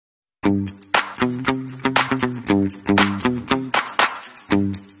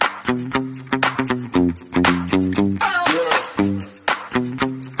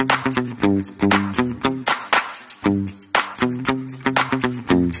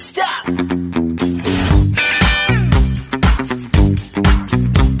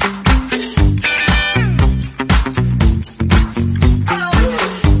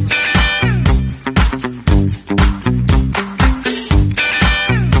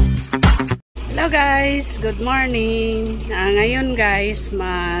Guys, good morning. Ngayon guys,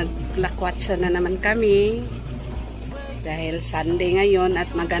 maglakwatsa na naman kami dahil Sunday ngayon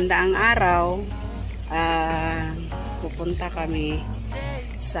at maganda ang araw. Pupunta kami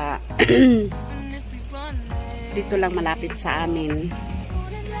sa dito lang malapit sa amin,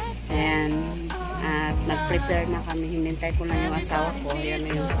 and at nag-prepare na kami. Hinintay ko lang yung asawa ko. Yan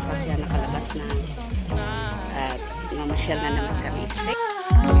na yung sasakyan, nakalabas na at mamasyal na naman kami.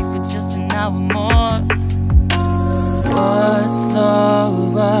 Wait for just an hour more. What's the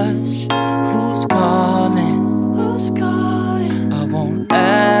rush? Who's calling? Who's calling? I won't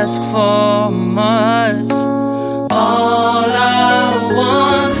ask for much. All I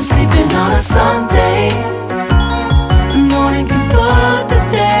want is sleeping on a Sunday. The morning can put the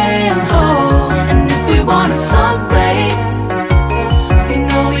day on hold. And if we want a sun ray, we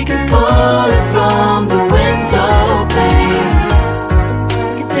know we can pull it from the window pane.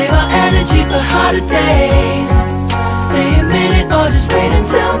 Save our energy for harder days. Stay a minute or just wait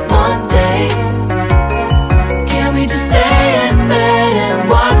until Monday. Can we just stay in bed and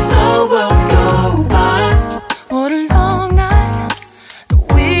watch the world go by? What a long night. The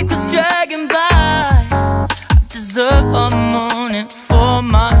week was dragging by. I deserve a morning for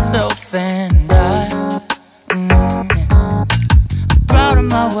myself and I. I'm proud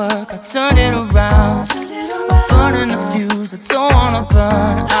of my work, I turned it around. Burning the fuse, I don't wanna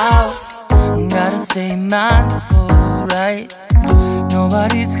burn out. Gotta stay mindful, right?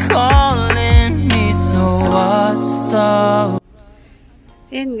 Nobody's calling me, so what's the...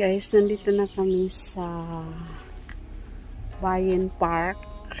 Ayan guys, nandito na kami sa Bayern Park.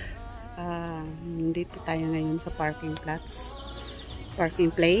 Nandito tayo ngayon sa parking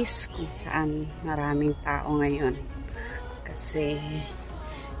place kung saan maraming tao ngayon kasi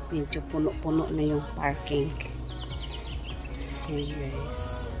medyo puno-puno na yung parking. Okay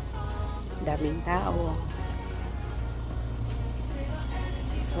guys, daming tao.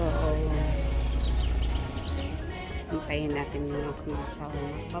 So hintayin natin yung asawa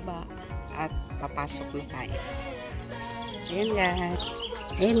magbaba at papasok na tayo. So,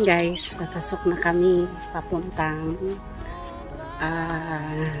 ayan guys, papasok na kami papuntang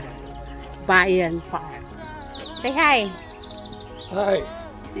Bayern Park. Say hi! Hi!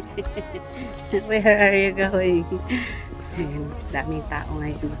 Where are you going? Ayan, daming tao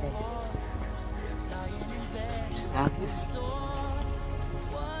ngayon guys.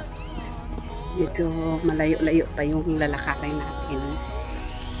 Dito malayo-layo pa yung lalakarin natin.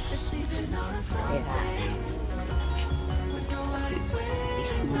 Kaya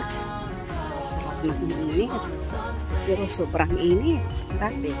muna. Sarap na init. Pero sobrang init.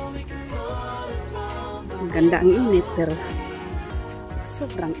 Grabe. Maganda ang init pero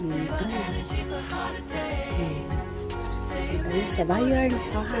sobrang init. Ito sa Bayern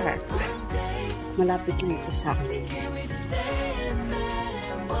Park. Malapit na ito sa amin.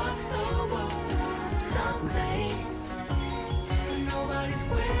 Pasok na tayo.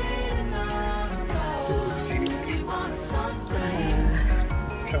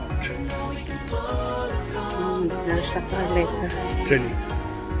 There's a car later. Jenny.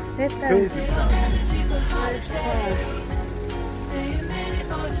 Later. There's a car.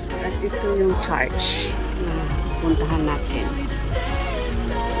 At ito yung church na puntahan natin.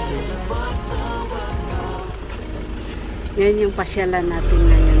 Yan yung pasyalan natin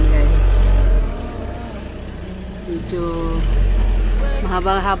ngayon guys. Medyo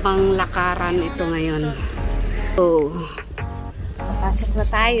mahaba-habang lakaran ito ngayon. So, pasok na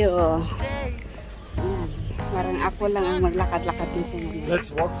tayo. Yan. Parang ako lang ang maglakad-lakad dito ngayon.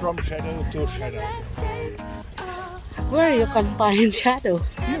 Let's walk from shadow to shadow. Where you can find shadow?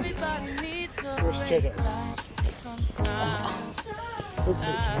 Where's shadow?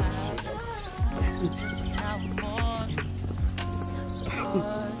 Okay.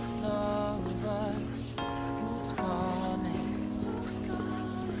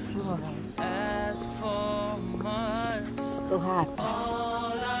 Ito hot.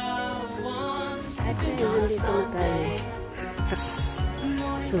 Ito yung dito na tayo.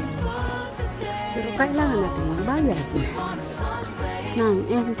 So, pero kailangan natin magbayad ng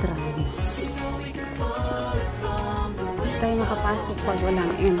entrance. Tayo makapasok pag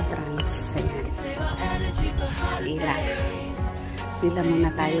walang entrance. Ayan. Ila. Pila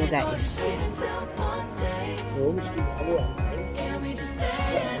muna tayo, guys.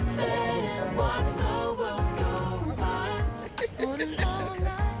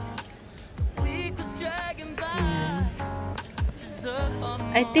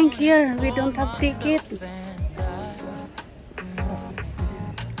 I think here we don't have ticket.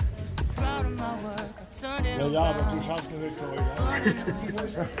 Ja, aber du schaust mir nicht zurück.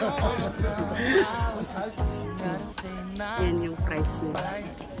 Yan yung price nila.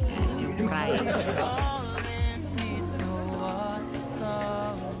 Yan yung price.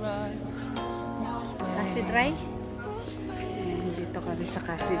 Cathedral. Dito kami sa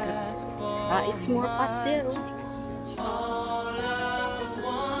Cathedral. It's more fast there.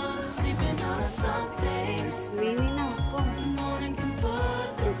 There's raining now po.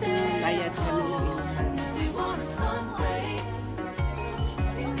 Bayad kami ng entrance.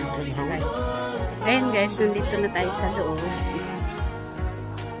 Ayan guys, nandito na tayo sa loob.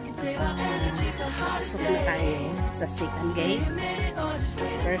 Pasok na tayo sa second gate.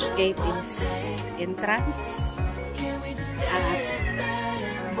 First gate is entrance. At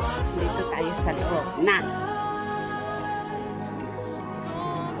dito tayo sa loob na.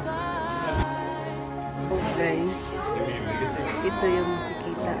 Oh guys, ito yung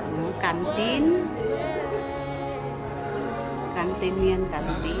makikita ng canteen. Canteen yan,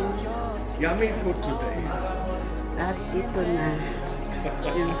 canteen. Yummy food today. At ito na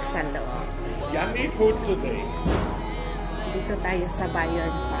yung sa loob. Yummy food today. Dito tayo sa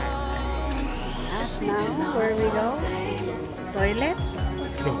Bayern Park. At now, where we go? Toilet?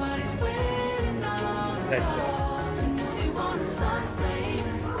 No. That's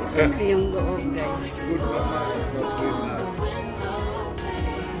Ito na yung loob, guys. good mama is not with us.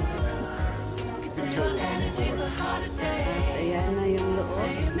 At ayan na yung loob.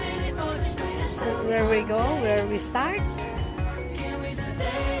 So, where we go? Where we start?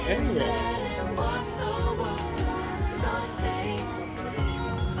 Anyway.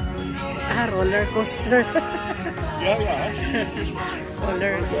 Roller coaster. Ja, ja.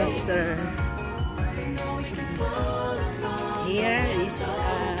 Roller coaster. Here is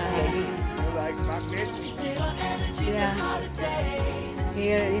You like magnet? yeah.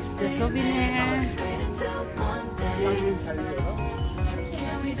 Here is the souvenir.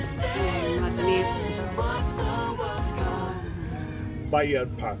 Magnet.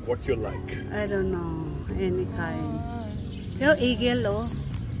 Bayern Park, what you like? I don't know, any kind. Pero eagle, oh.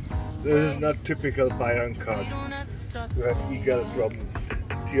 This is not typical Bayern card. You have eagle from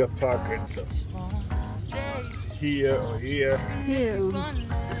Deer Park and so. Here or here. Here, oh.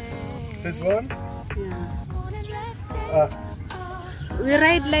 This one? Yeah. Ah, We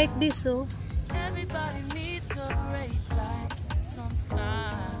ride like this, oh.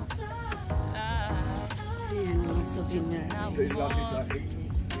 Ayan, mga souvenir. they love it, I think.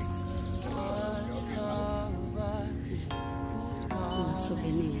 Mga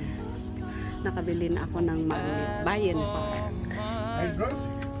souvenir. Nakabili na ako ng magnet. Bayern Park. Ein Rose?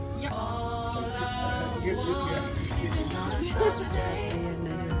 Ja. Ayan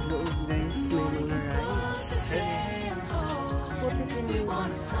na yung loob, guys. May mga rides. Put it in the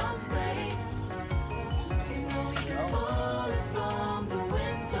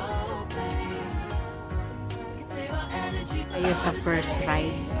Ayan sa first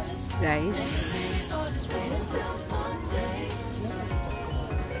ride, guys.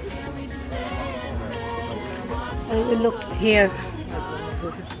 I will look here.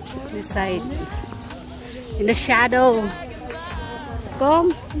 This side. In the shadow.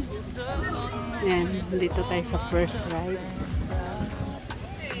 Come. Ayan, dito tayo sa first ride.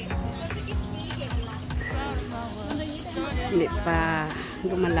 Hindi pa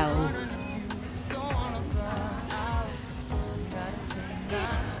gumalaw.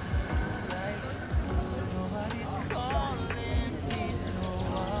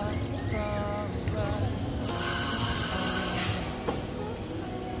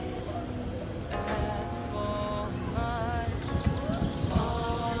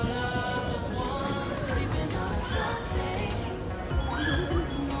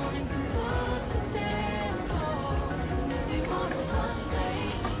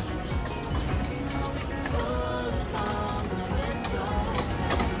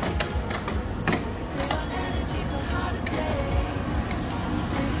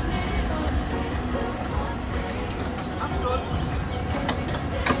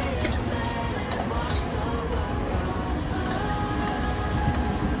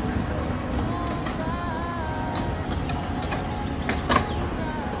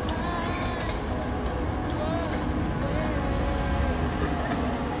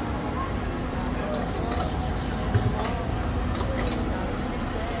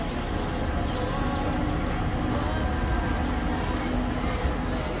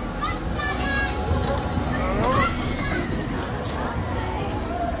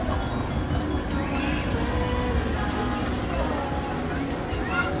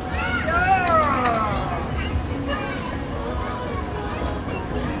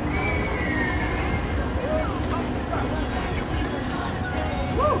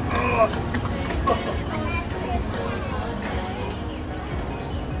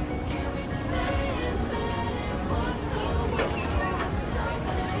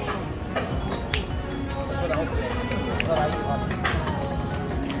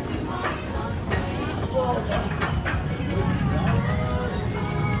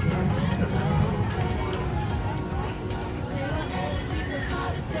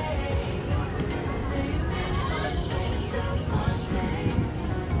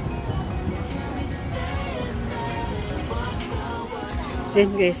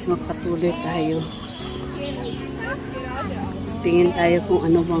 Then guys, magpatuloy tayo. Tingin tayo kung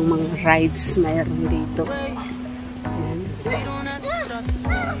ano bang mga rides mayroon dito. Ayan.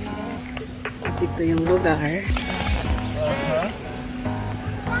 Ito yung lugar.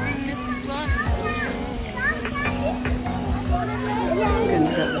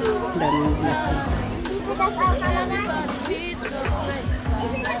 Ganda. Daming laki.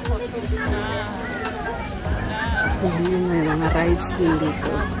 May mga rides din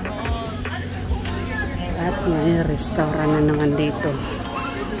dito. At may restaurant na naman dito.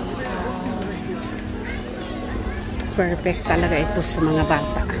 Perfect talaga ito sa mga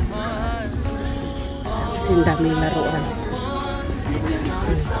bata. Kasi ang daming laruan.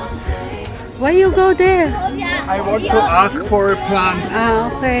 Why you go there? I want to ask for a plan.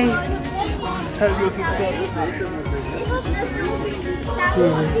 Ah, okay. Tell you the story.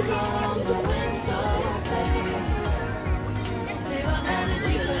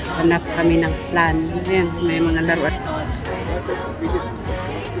 Hanap kami ng plan. Ayan, may mga laruan.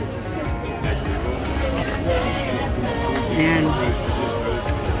 Ayan.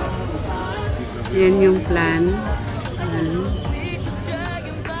 Yan yung plan. Ayan.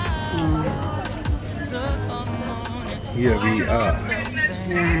 Oh. Here we are.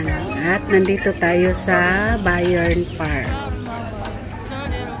 Ayan. At nandito tayo sa Bayern Park.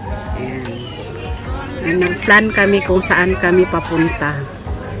 Ayan. Nag-plan kami kung saan kami papunta.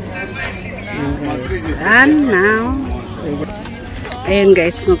 Ayan guys. And now, ayan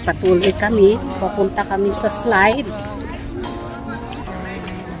guys, magpatuloy kami. Papunta kami sa slide.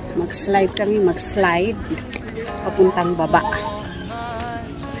 Mag-slide kami, mag-slide. Papuntang baba.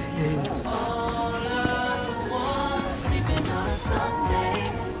 Ayan.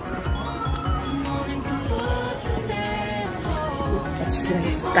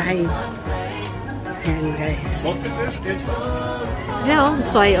 Mag-slide tayo. Ayan guys. Ja,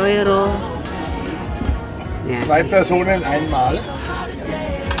 2 Euro. Ayan. 2 Personen einmal.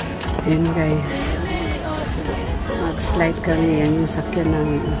 Ayan guys. Mag-slide kami. Yan yung sakyan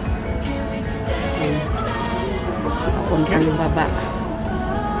namin. Ayan. Papuntang baba.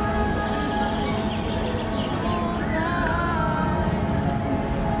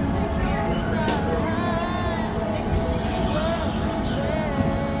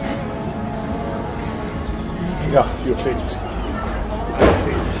 Ja, you fit.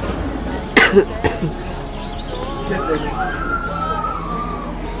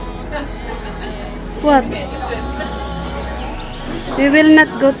 What? We will not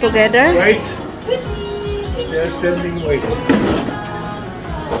go together? Wait. They are standing wait.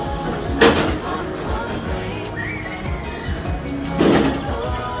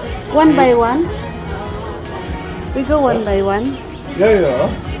 One by one? We go one by one? Yeah,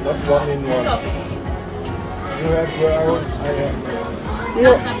 yeah. Not one in one. You have where I am.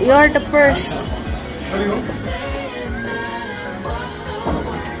 You're the first.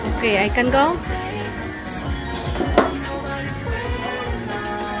 Okay, I can go?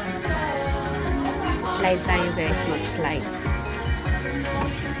 Slide tayo guys, mag-slide.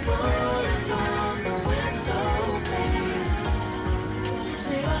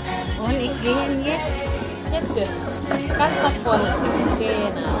 On again, yes. Jätte. Kasta puolesta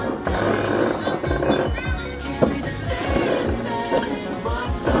teenä.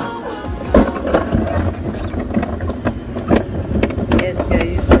 Yes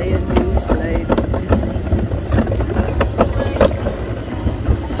guys, ayan yung slide.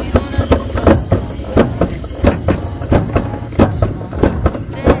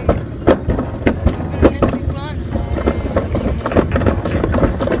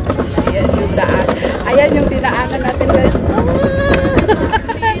 Ayan yung dinaanan natin guys.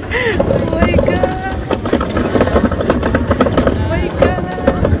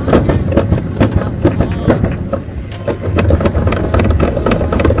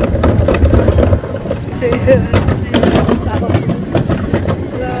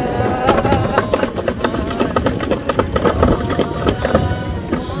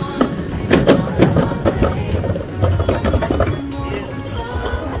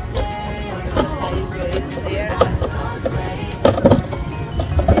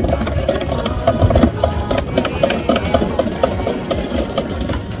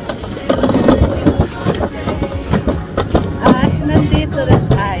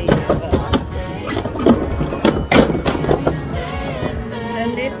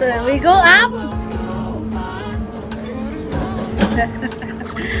 Dito, we go up!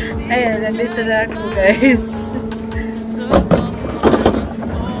 Ayan, nandito na ako guys.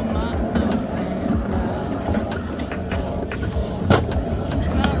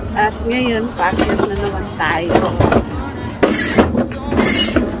 At ngayon, paakyat na naman tayo.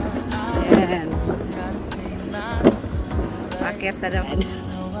 Ayan. Paakyat na naman.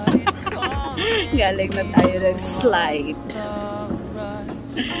 Galing na tayo nag-slide.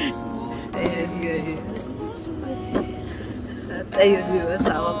 Ayan guys. At ayun yung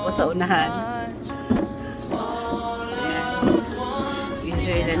asawa ko sa unahan. Ayan.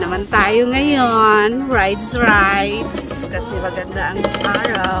 Enjoy na naman tayo ngayon. Rides. Kasi maganda ang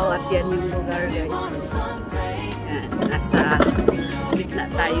araw. At yan yung lugar guys. Ayan. Nasa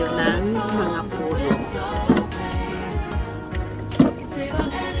gitna tayo ng mga puno.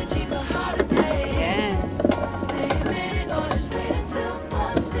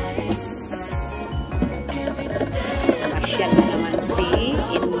 Siya na naman si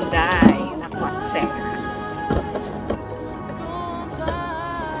Inday na Kwatser.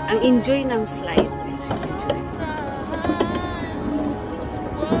 Ang enjoy ng slide guys. Enjoy.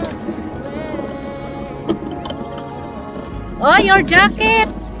 Oh, your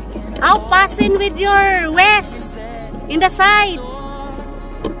jacket! I'll pass in with your vest in the side.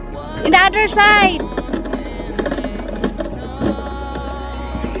 In the other side.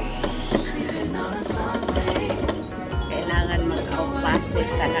 Pasit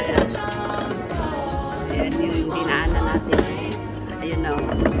talaga. Ayan yung dinaanan natin. Ayun o.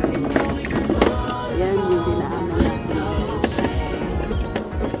 Ayan yung dinaanan natin.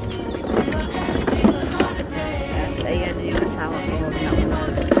 At ayan yung asawa ko.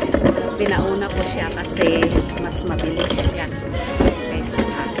 Pinauna ko siya kasi mas mabilis siya kaysa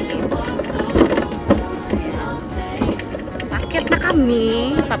akin. Bakit na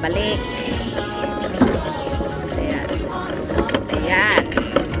kami pabalik? Ayan.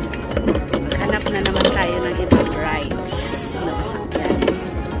 Maghanap na naman tayo ng ibang rides na masakyan.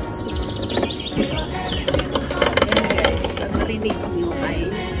 Ayan guys, ang narinig nyo ay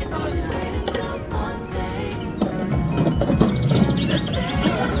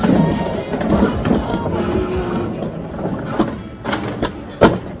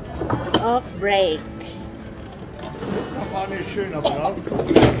off break.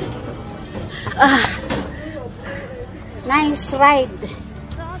 Nice ride.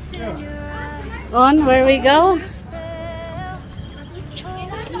 On where we go?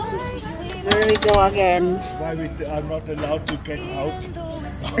 Where we go again? Why we are not allowed to get out?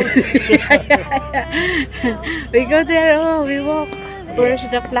 We go there. Oh, we walk. Where's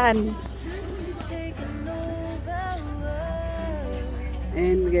the plan?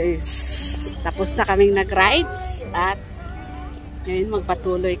 And guys, tapos na kaming nag-rides at ngayon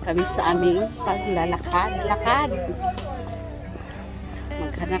magpatuloy kami sa aming paglalakad-lakad.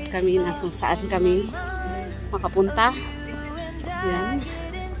 Maghanap kami na kung saan kami makapunta. Ayan.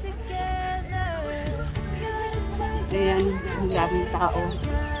 Ayan, ang daming tao.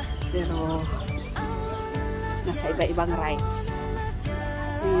 Pero nasa iba-ibang rides.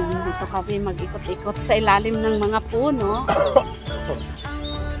 Ayan, dito kami mag-ikot-ikot sa ilalim ng mga puno.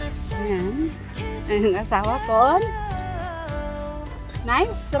 Ayan. Ang asawa ko.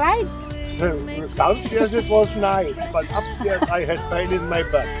 Nice ride. Downstairs it was nice, but upstairs I had pain in my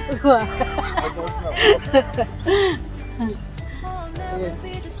back. I don't know.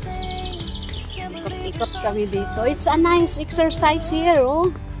 Ikot kami dito. It's a nice exercise here,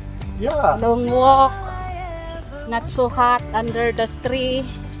 oh. Yeah. Long walk. Not so hot under the tree.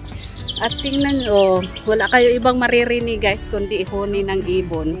 At tingnan nyo, wala kayo ibang maririnig guys, kundi huni ng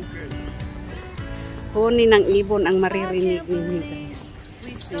ibon. Huni ng ibon ang maririnig ninyo guys.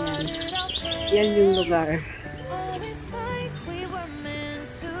 Ayan. Yan yung lugar.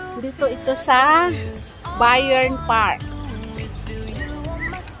 Dito ito sa Bayern Park.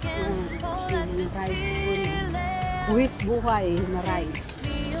 Buwis buhay na rides.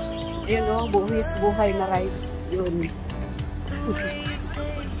 Ayun o, buwis buhay na rides. Yun.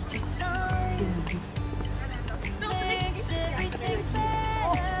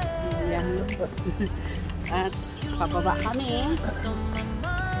 Yan. At pababa kami.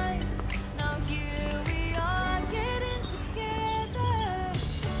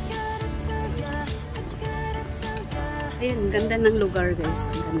 Ayun, ganda ng lugar guys.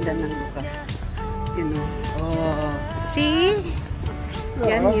 Ang ganda ng lugar. You know. Oh, see?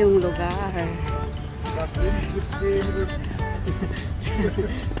 Yan yung lugar.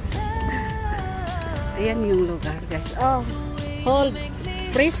 Ayan yung lugar guys. Oh, hold.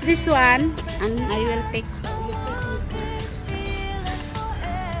 Press this one and I will take.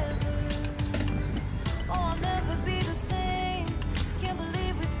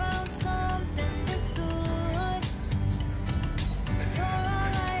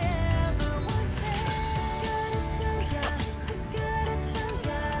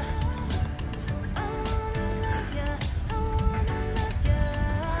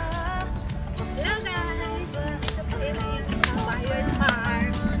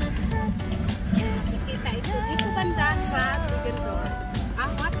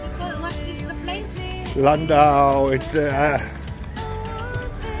 Landau, it's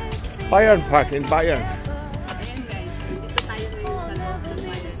Bayern Park in Bayern. Ayan guys, dito tayo ngayon sa loob ng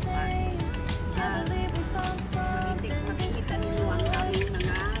Bayern Park. Makikita ninyo ang aming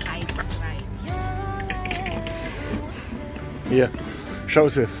mga rides. Here,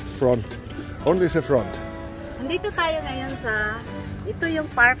 shows the front. Only the front. Nandito tayo ngayon sa, ito yung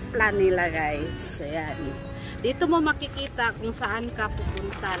park plan nila guys. Ayan. Dito mo makikita kung saan ka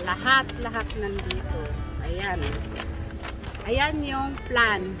pupunta. Lahat nandito. Ayan. Ayan yung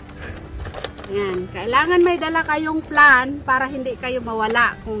plan. Ayan. Kailangan may dala kayong plan para hindi kayo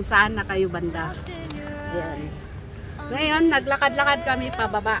mawala kung saan na kayo banda. Ayan. Ngayon, naglakad-lakad kami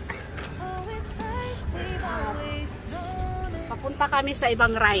pababa. Papunta kami sa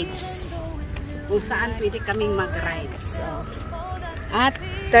ibang rides. Kung saan pwede kaming mag-rides. So, at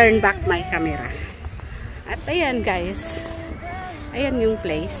turn back my camera. At ayan guys, ayan yung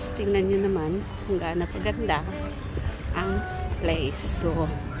place. Tingnan nyo naman kung gaano kaganda ang place. So,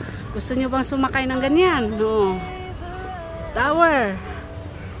 gusto nyo bang sumakay ng ganyan? No. Tower.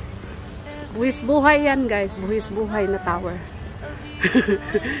 Buwis buhay yan guys. Buwis buhay na tower.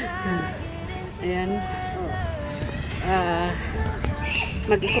 Ayan.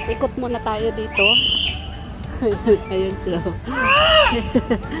 Mag-ikot-ikot muna tayo dito. Ayun sila.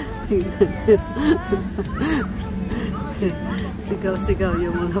 Sigaw-sigaw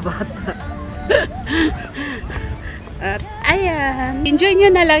yung mga bata. At ayan. Enjoy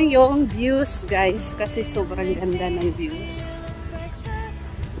nyo na lang yung views guys. Kasi sobrang ganda ng views.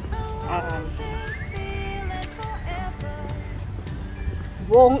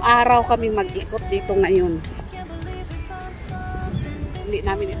 Buong araw kami mag-ikot dito ngayon. Hindi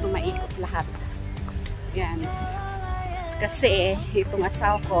namin ito maikot lahat. Yan. Kasi itong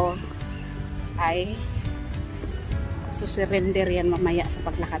asawa ko ay susurrender yan mamaya sa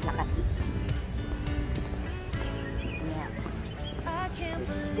paglakad-lakad. Yan.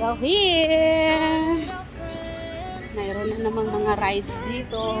 Let's go here. Mayroon na namang mga rides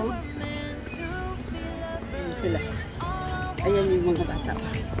dito. Ayan sila. Ayan yung mga bata.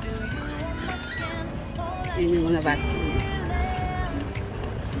 Ayan yung mga bata.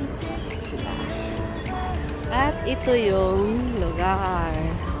 Sila. At ito yung lugar.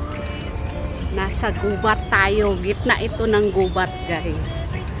 Nasa gubat tayo. Gitna ito ng gubat guys.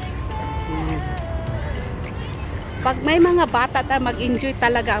 Yan. Pag may mga bata, mag-enjoy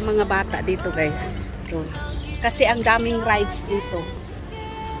talaga ang mga bata dito guys. Ito. Kasi ang daming rides dito.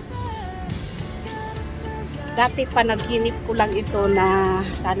 Dati panaginip ko lang ito na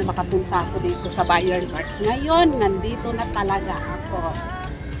sana makapunta ako dito sa Bayern Park. Ngayon, nandito na talaga ako.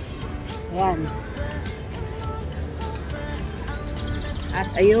 Ayan. At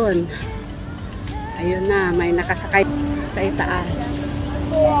ayun. Ayun na, may nakasakay sa itaas.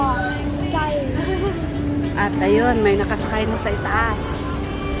 At ayun, may nakasakay na sa itaas.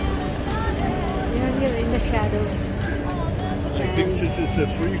 You're in the shadow. I think this is a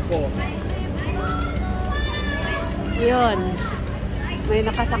free fall. Yun. May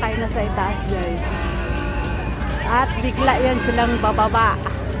nakasakay na sa itaas guys. At bigla yan silang bababa.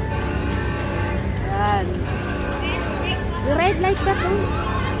 Yan. You ride like that too?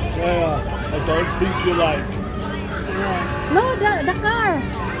 Yeah, I don't think you like. Yeah. No, the car.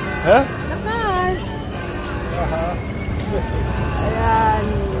 Huh? The car. Ayan.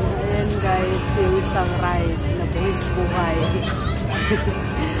 Ayan guys, yung isang ride na buwis buhay.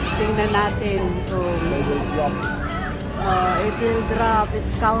 Tingnan natin kung it will drop.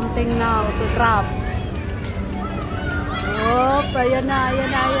 It's counting now to drop. Oh, ayan na, ayan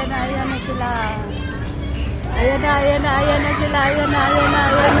na, ayan na, ayan na sila. Ayan na, ayan na, ayan na sila. Ayan na, ayan na,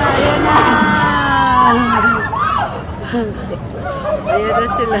 ayan na, ayan na. Ayan na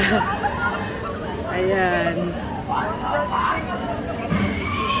sila. Ayan.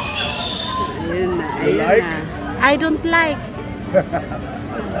 Ayan na, ayan na. I don't like.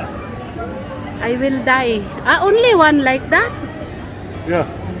 I will die. Only one like that? Yeah.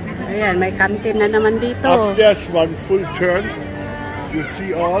 Ayan, may canteen na naman dito. Up there's one full turn. You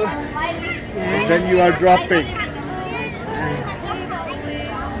see all. And then you are dropping.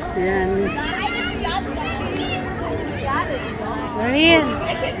 Ayan. Here.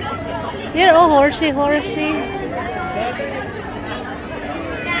 Here, oh, horsey, horsey.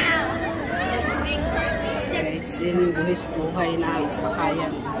 Guys, yun yung buhis buhay na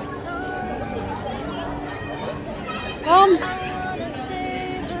sakayan. Come.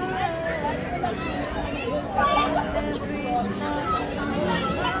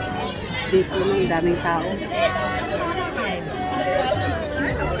 Dito ng daming tao.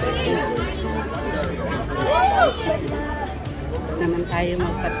 Naman tayo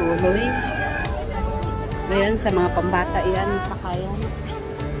magpatuloy. Ayan, sa mga pambata yan, sakayan.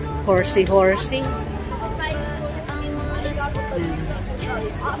 Horsey.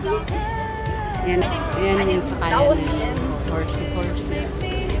 Yan yung sakayan. Horsey.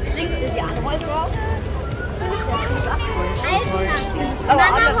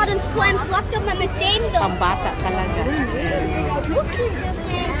 Mama hat uns vorhin Vlog gemacht mit dem da. Pambata talaga.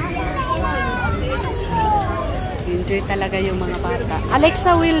 Enjoy talaga yung mga bata.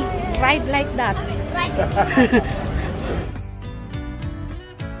 Alexa will ride like that.